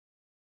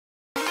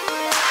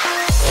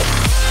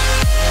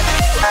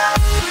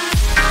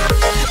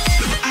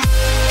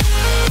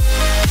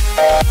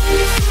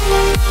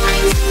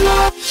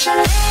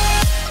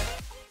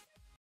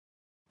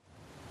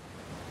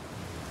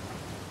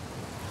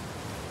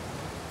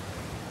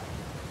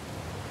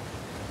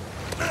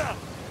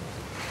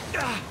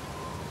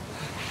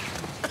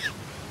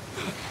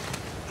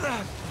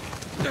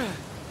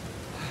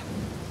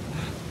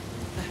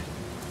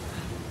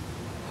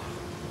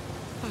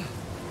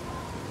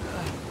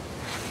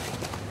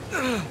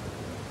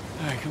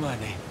Alright, come on,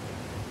 Nate.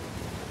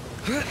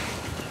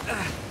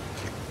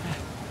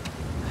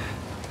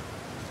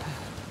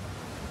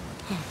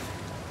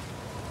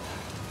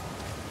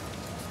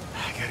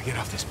 I gotta get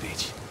off this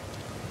beach.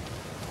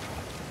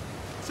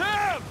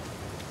 Sam!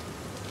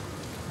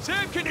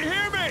 Sam, can you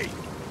hear me?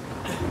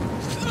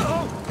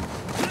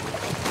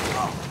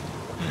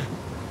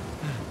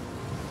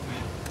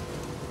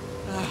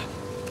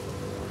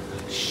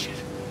 Shit.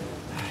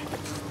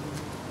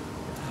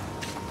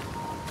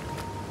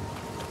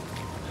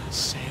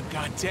 Sam,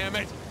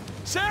 goddammit!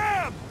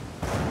 Sam!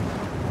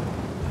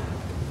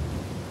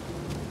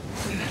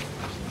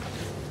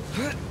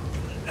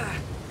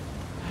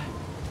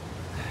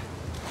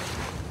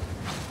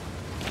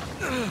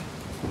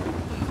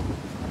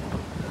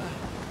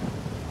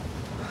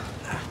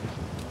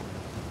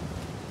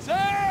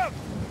 Sam!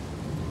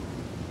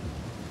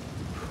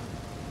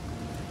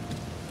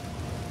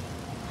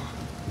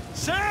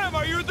 Sam,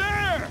 are you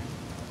there?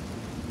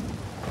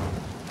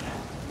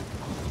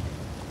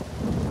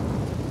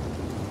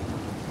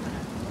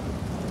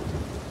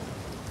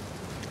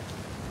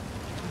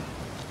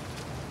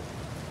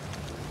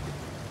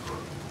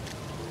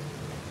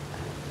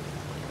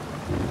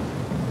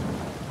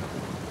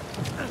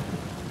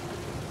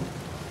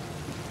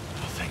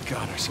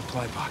 God, our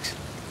supply box.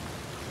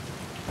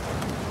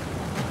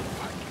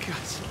 For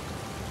God's sake.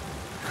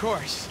 Of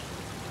course.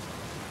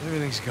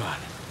 Everything's gone.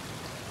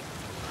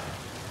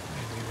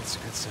 Maybe that's a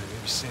good sign.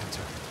 Maybe Sam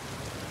took it.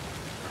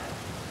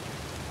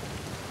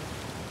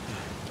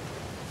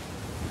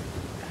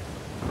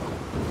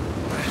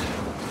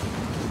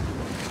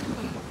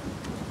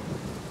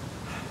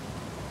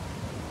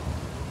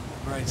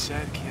 Bright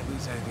side, can't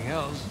lose anything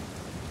else.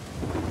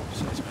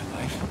 Besides my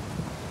life.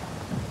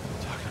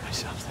 Talking to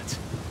myself, that's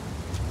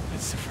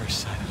the first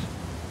sign of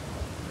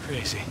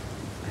crazy.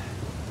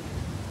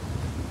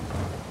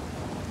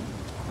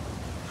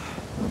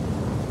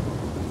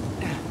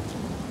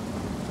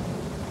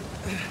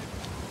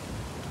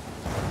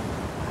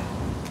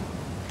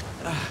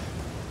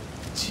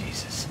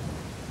 Jesus.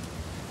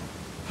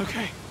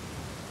 Okay.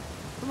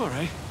 I'm all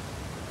right.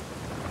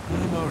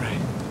 I'm all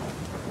right.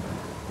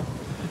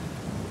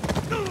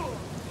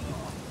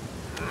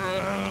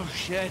 Oh,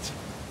 shit.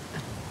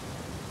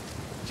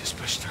 Just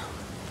push through.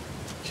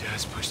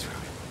 Just push through.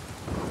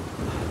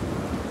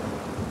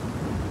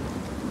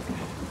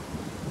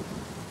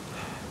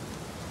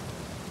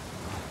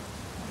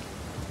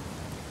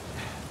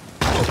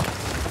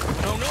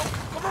 No, no,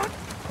 come on!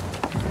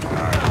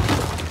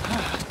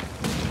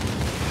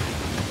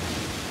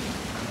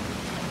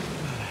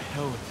 What the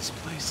hell with this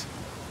place?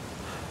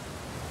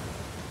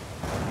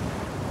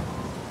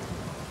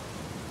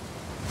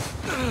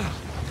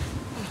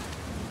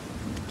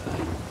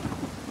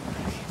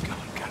 Keep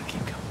going, gotta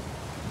keep going.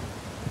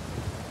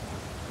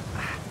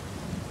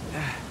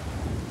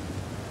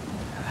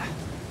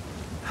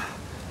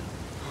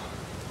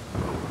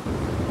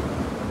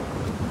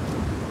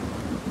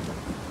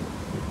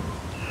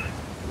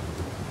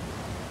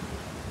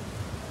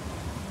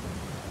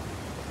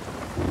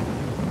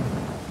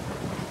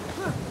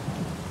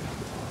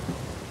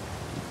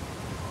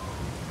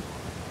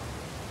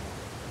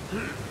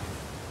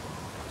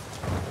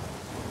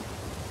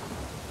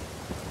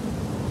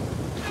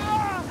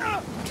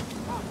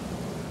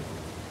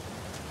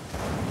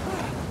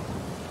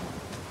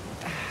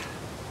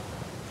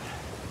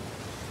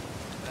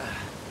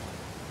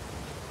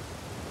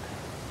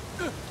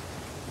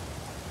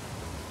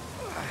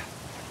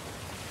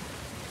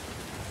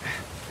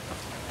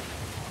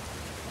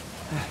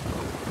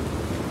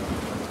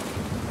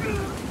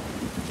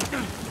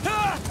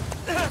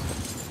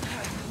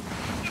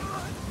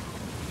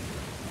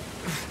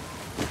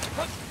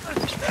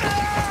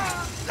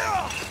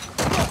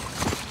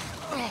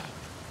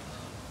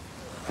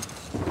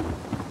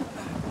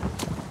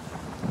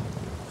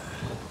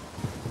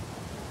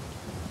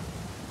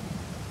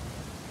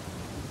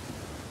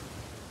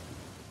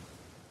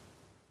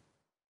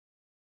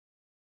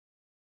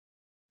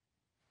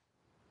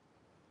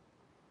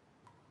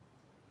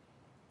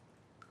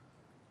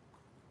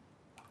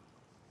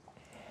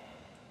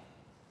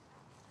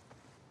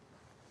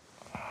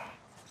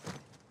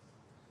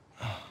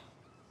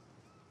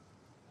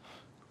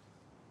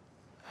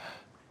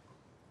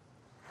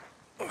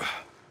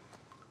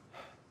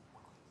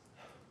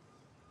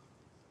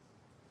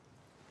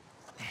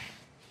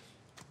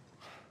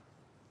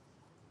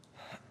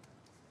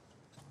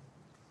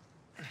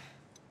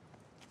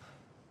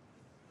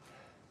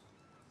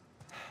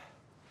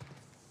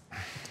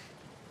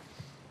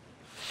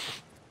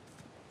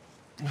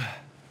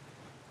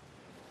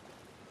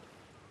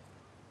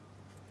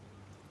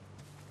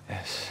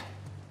 Yes.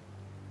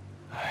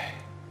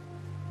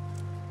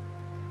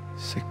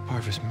 Sick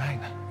Parvis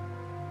Magna.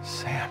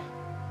 Sam.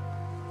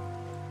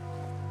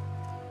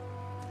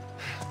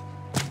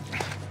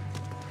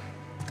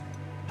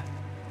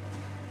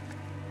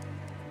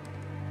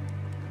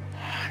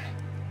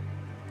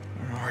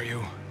 Where are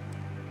you?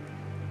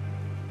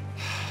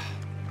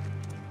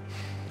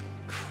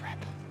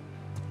 Crap.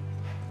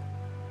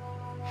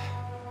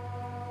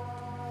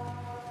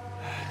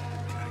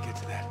 Gotta get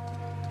to that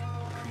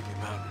creepy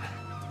mountain.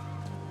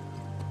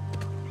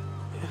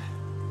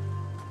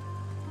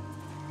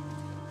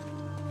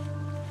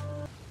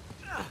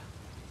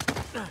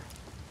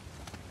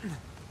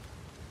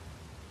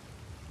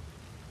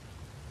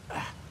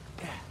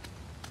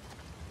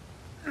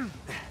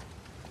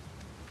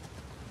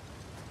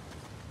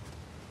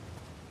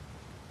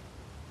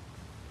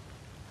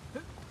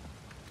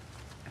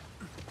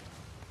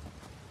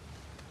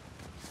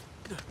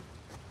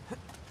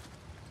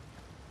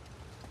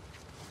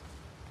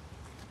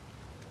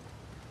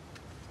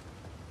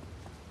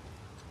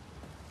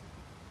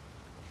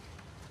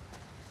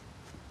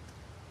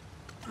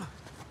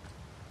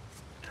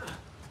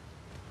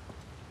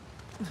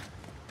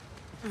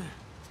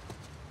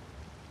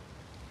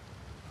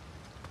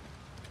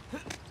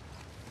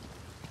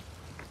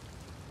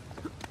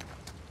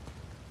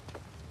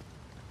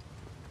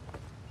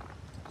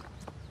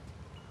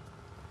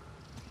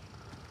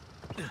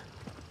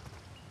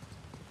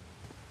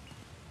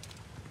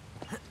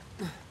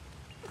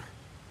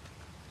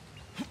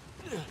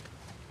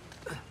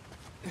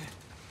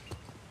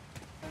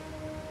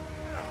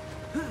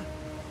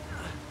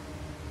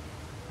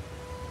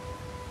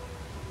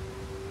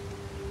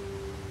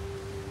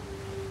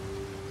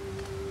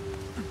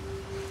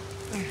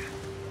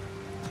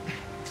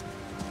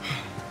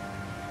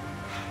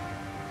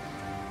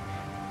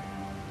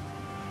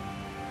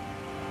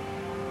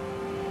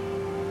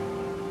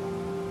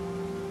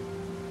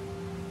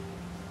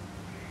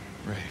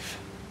 Brave.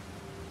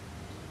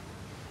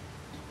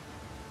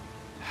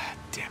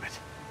 Damn it.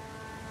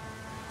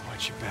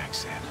 Watch your back,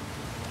 Sam.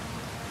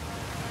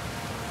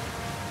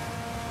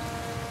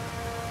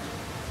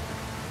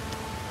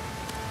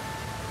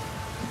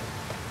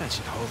 That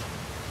should hold.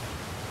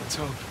 Let's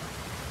hope.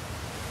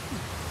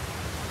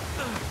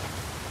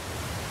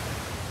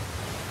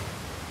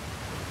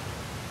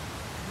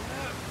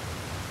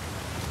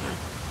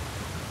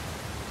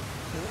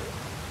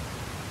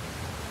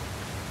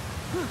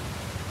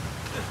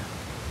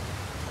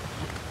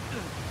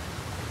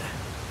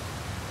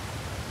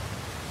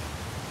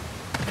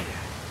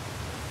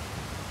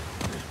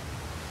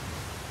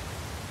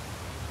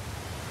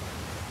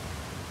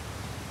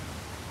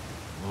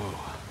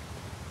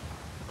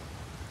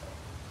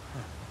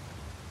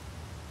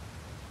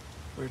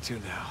 Where to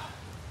now?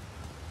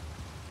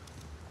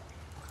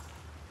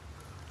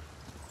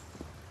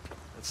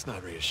 That's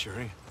not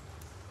reassuring.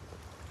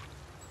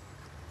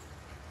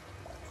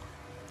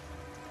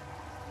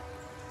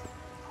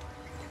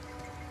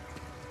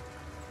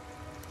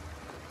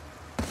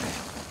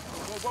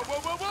 Whoa, whoa,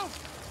 whoa, whoa,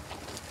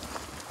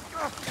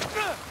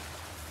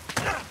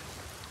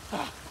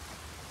 whoa!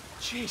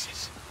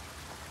 Jesus.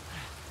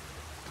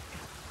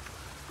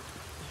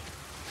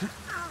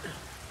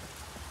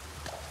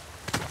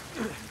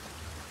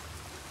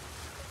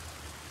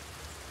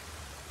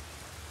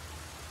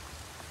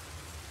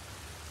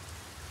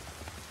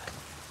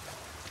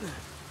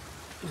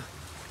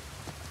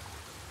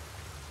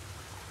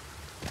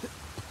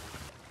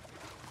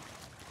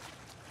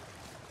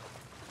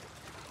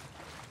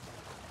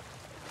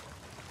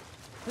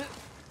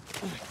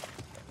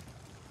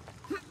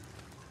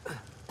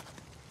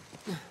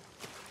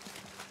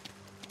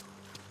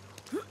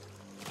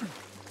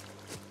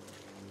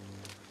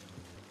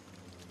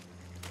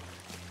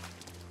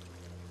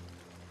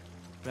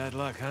 Bad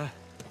luck, huh?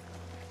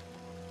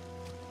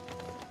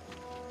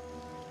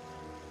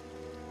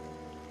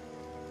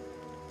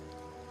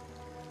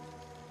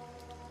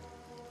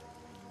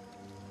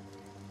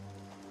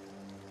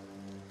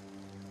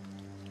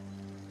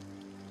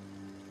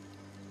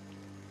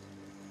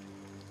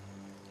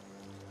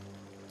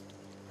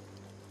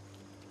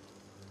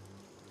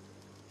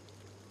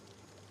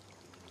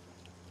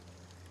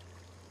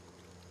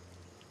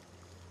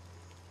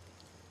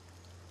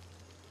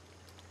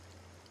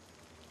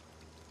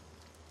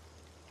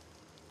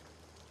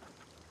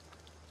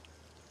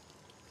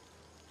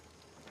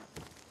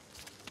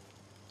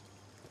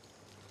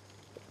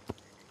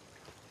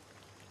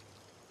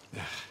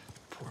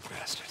 Poor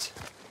bastards.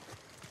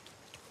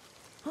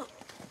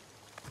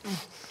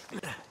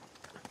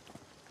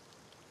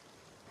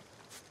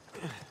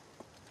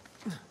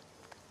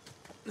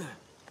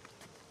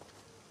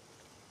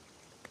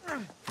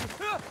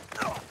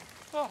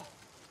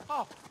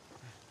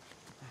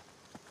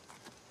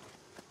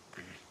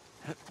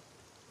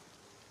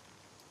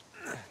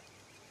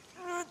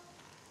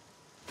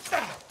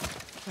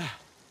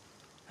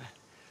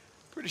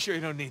 Pretty sure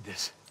you don't need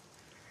this.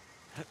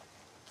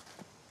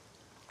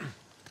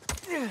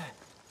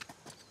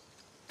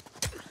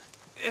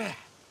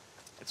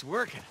 It's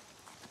working.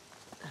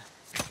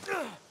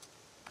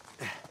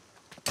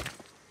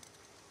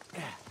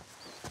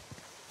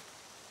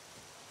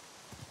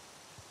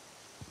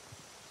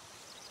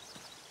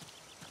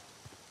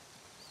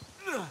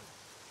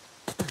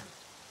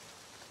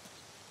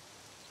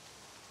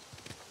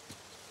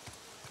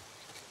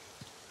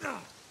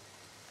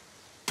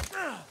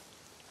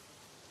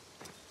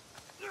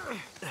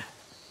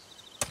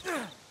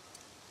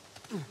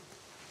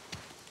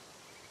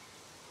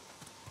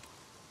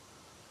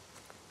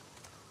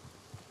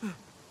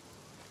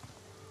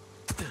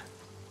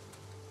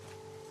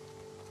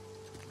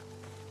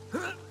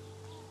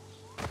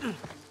 Oh,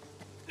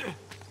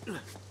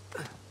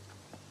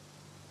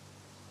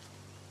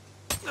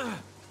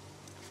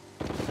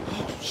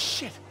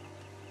 shit!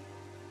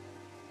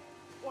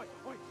 Oi, oi!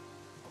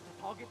 Got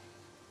the target?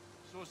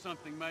 Saw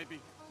something,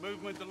 maybe.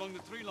 Movement along the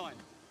tree line.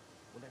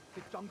 Well, that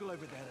thick jungle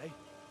over there, eh?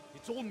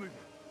 It's all moving.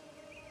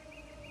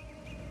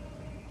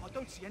 I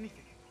don't see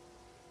anything.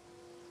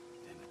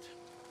 Damn it.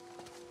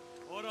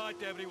 All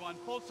right, everyone.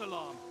 False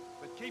alarm.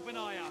 But keep an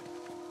eye out.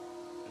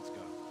 Let's go.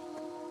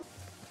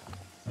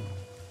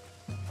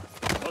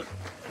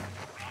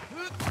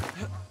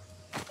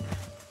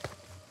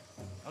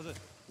 How's it?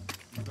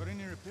 You got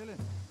any repellent?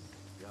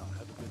 Yeah,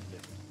 have a good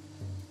lift.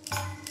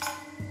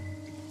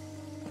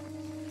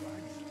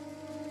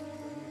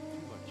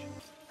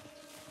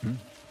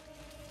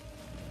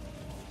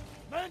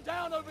 Man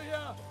down over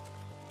here!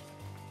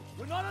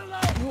 We're not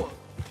allowed!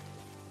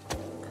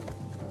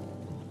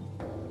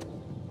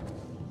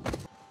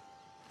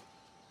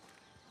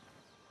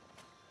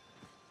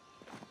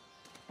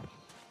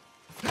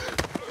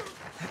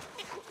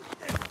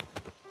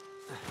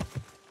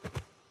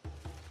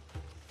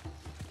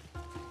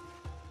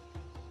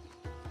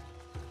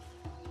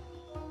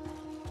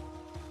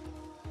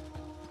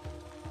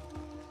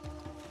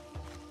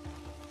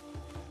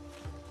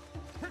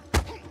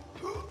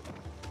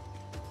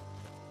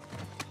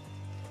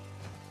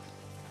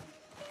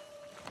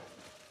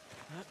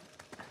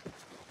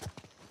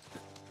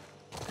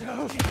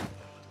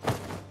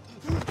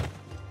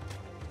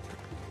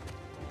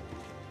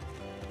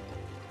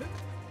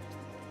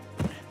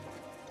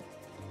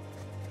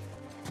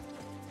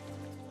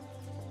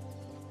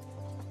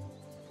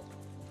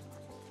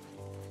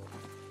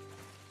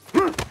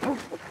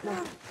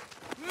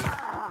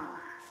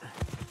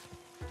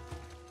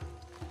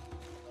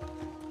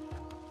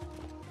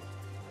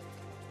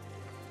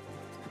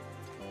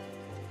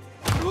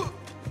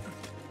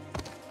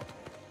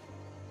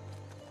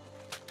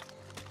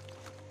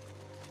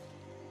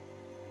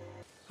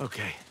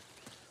 Okay,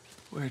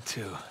 where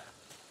to?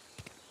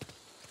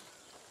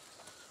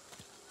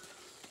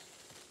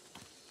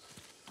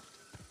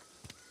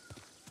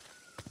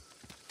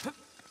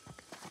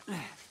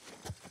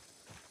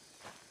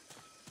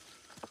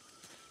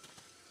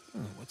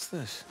 Oh, what's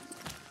this?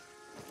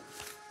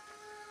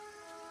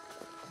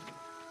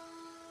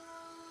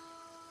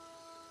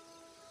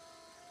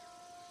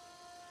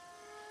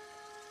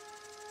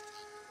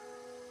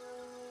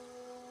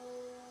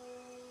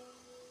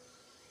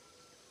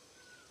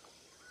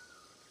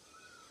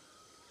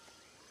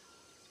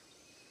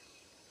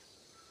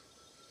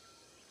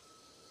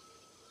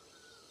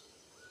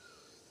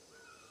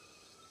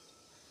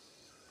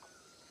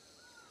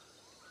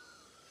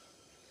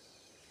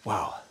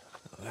 Wow,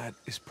 that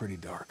is pretty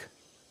dark.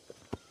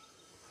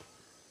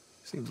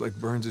 Seems like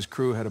Burns'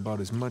 crew had about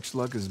as much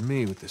luck as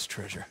me with this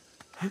treasure.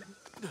 Are you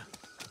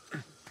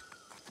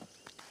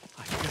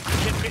gonna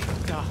hit me?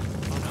 No.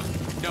 Oh,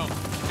 no.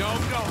 No,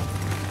 no,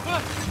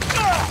 no!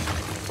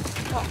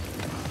 Oh,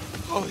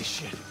 holy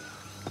shit.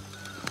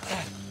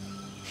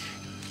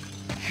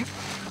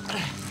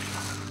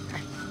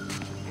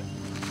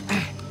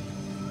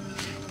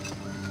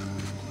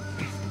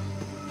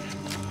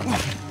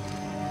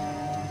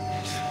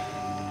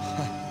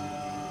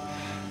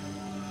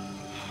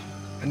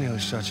 I nearly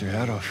shot your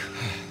head off.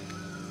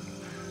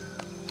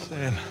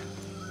 Sam,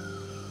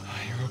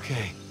 you're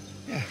okay.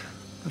 Yeah,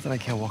 nothing I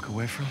can't walk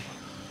away from.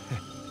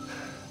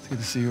 It's good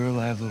to see you're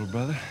alive, little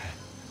brother.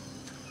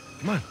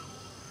 Come on.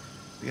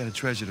 We got a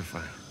treasure to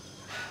find.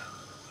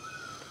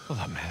 Hold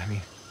up, man. I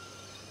mean,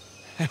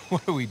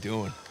 what are we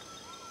doing?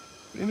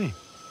 What do you mean?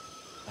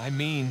 I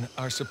mean,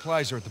 our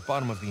supplies are at the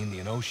bottom of the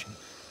Indian Ocean.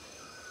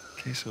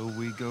 Okay, so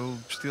we go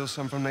steal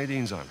some from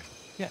Nadine's army.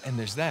 Yeah, and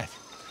there's that.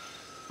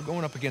 We're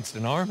going up against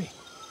an army.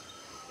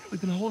 We've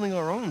been holding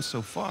our own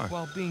so far.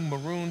 While being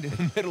marooned in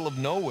the middle of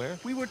nowhere.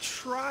 We were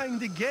trying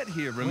to get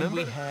here, remember?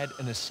 When we had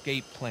an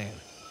escape plan.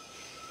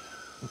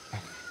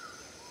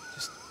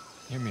 Just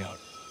hear me out.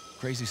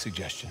 Crazy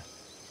suggestion.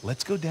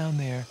 Let's go down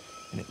there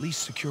and at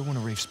least secure one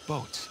of Rafe's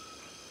boats.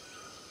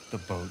 The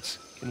boats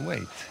can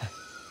wait.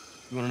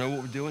 You want to know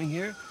what we're doing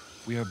here?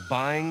 We are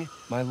buying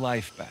my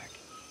life back.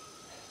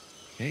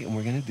 Okay, and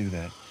we're going to do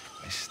that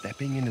by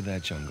stepping into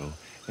that jungle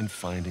and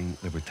finding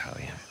the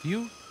battalion. Have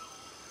you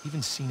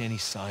even seen any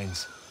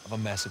signs of a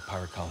massive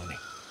pirate colony?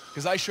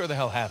 Because I sure the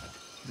hell haven't.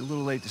 It's a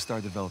little late to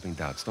start developing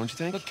doubts, don't you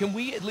think? Look, can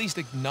we at least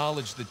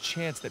acknowledge the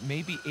chance that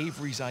maybe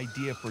Avery's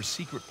idea for a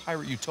secret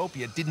pirate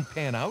utopia didn't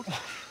pan out?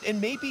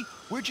 And maybe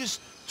we're just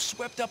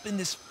swept up in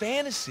this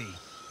fantasy,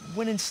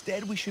 when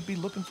instead we should be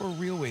looking for a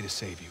real way to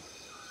save you.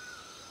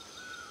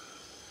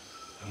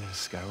 I'm gonna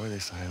scour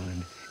this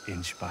island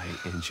inch by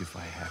inch if I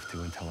have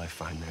to until I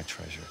find that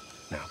treasure.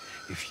 Now,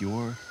 if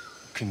you're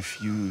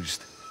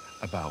confused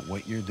about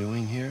what you're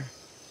doing here,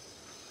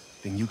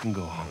 then you can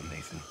go home,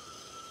 Nathan.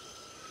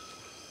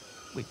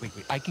 Wait.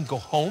 I can go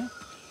home?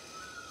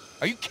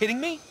 Are you kidding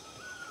me?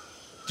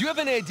 Do you have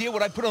any idea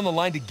what I put on the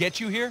line to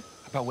get you here?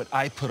 About what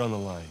I put on the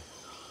line,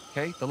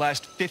 okay? The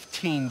last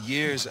 15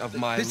 years of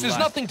my life. This has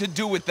nothing to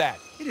do with that.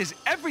 It has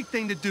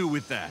everything to do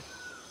with that.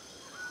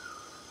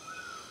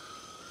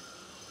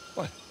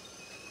 What?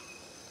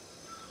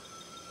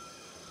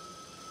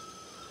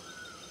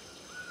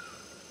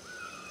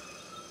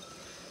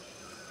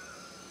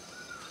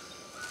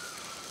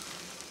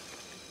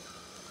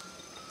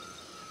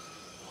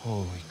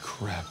 Holy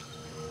crap.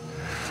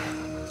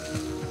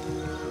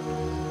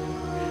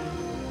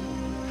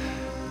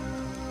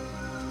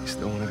 You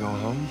still want to go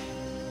home?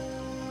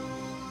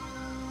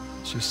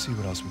 Let's just see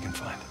what else we can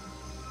find.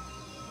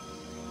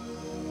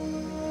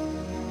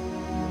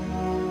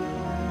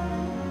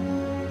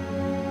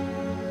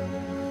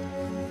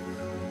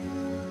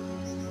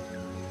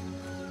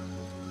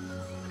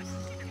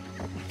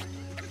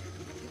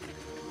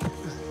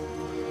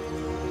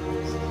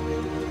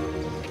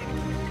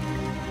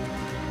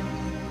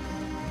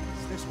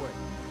 This way.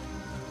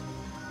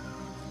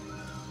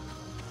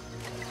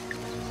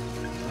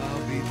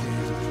 I'll be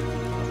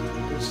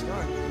damned. Good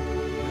start.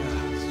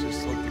 Yeah, it's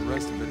just like the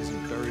rest of it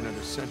isn't buried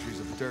under centuries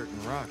of dirt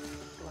and rock.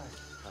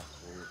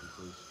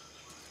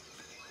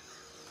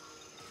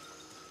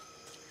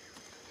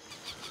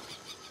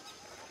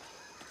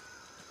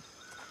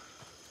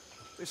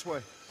 This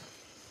way.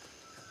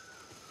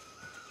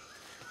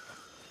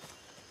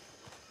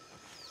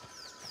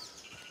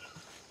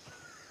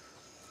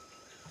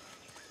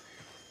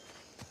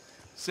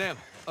 Sam,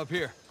 up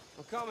here.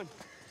 I'm coming.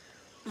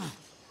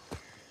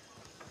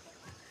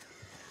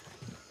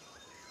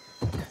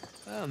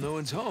 Well, no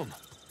one's home.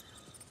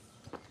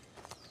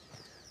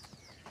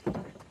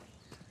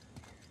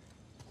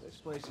 This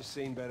place has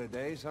seen better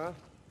days, huh?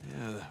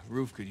 Yeah, the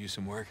roof could use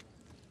some work.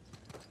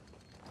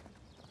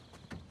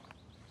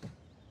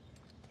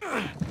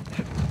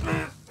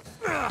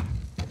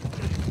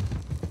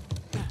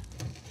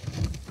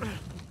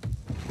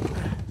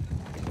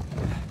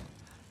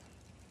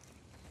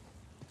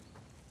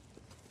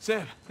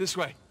 Sam, this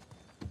way.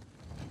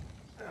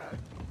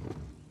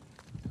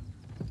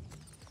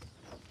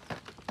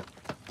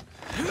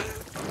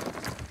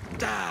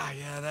 Ah,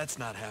 yeah, that's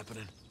not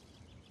happening.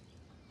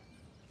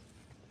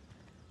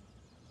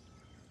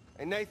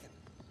 Hey, Nathan.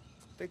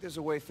 I think there's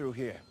a way through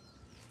here.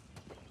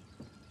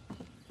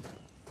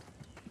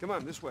 Come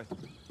on, this way.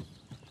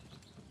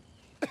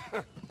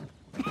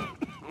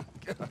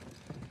 God.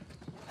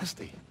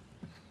 Nasty.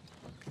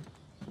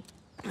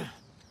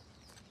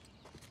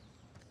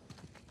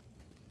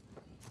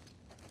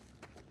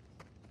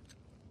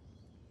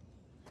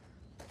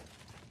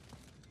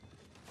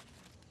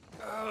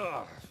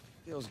 Oh,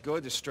 feels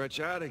good to stretch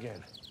out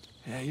again.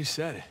 Yeah, you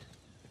said it.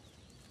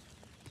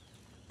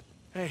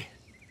 Hey,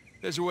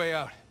 there's a way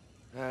out.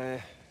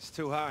 It's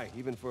too high,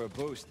 even for a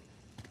boost.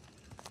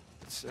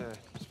 Let's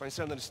find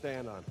something to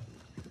stand on.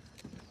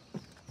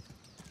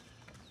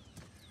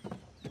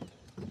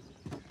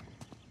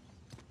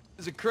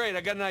 There's a crate,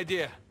 I got an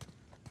idea.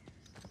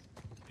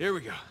 Here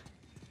we go.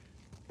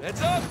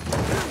 Heads up!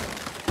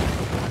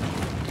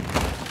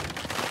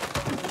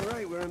 All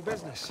right, we're in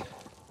business.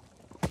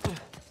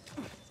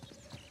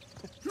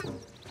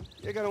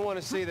 You're gonna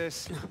want to see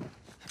this.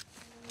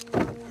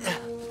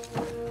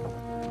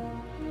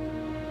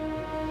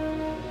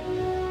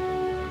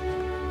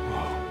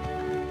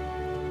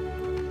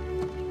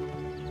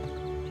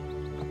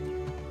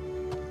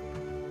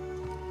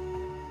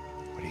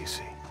 What do you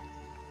see?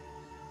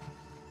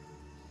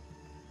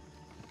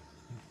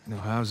 No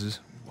houses,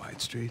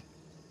 wide street.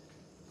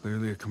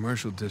 Clearly a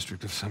commercial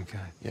district of some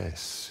kind.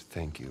 Yes,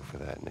 thank you for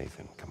that,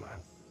 Nathan. Come on.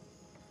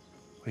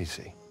 What do you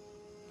see?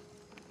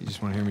 You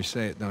just want to hear me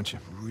say it, don't you?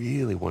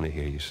 Really want to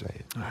hear you say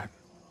it. All right.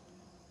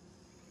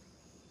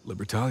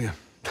 Libertalia.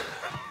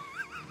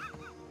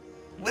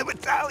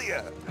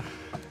 Libertalia!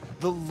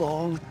 The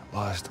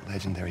long-lost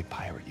legendary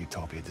pirate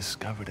utopia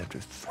discovered after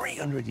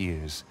 300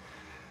 years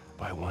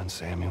by one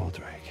Samuel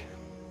Drake.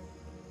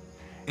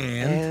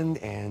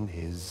 And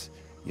his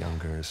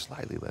younger,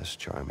 slightly less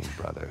charming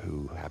brother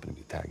who happened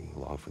to be tagging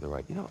along for the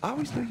ride. You know, I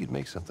always knew you'd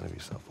make something of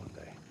yourself one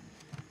day.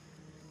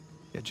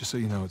 Yeah, just so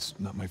you know, it's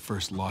not my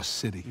first lost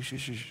city. You should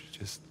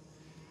just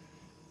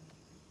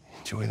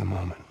enjoy the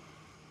moment.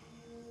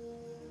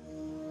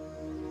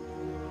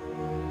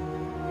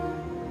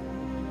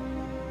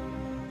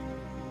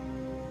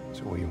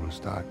 So where you want to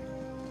start?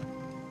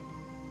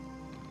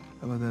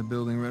 How about that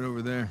building right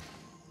over there?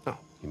 Oh,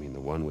 you mean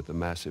the one with the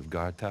massive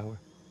guard tower?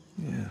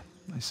 Yeah,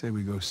 I say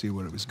we go see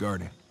what it was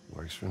guarding.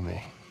 Works for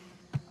me.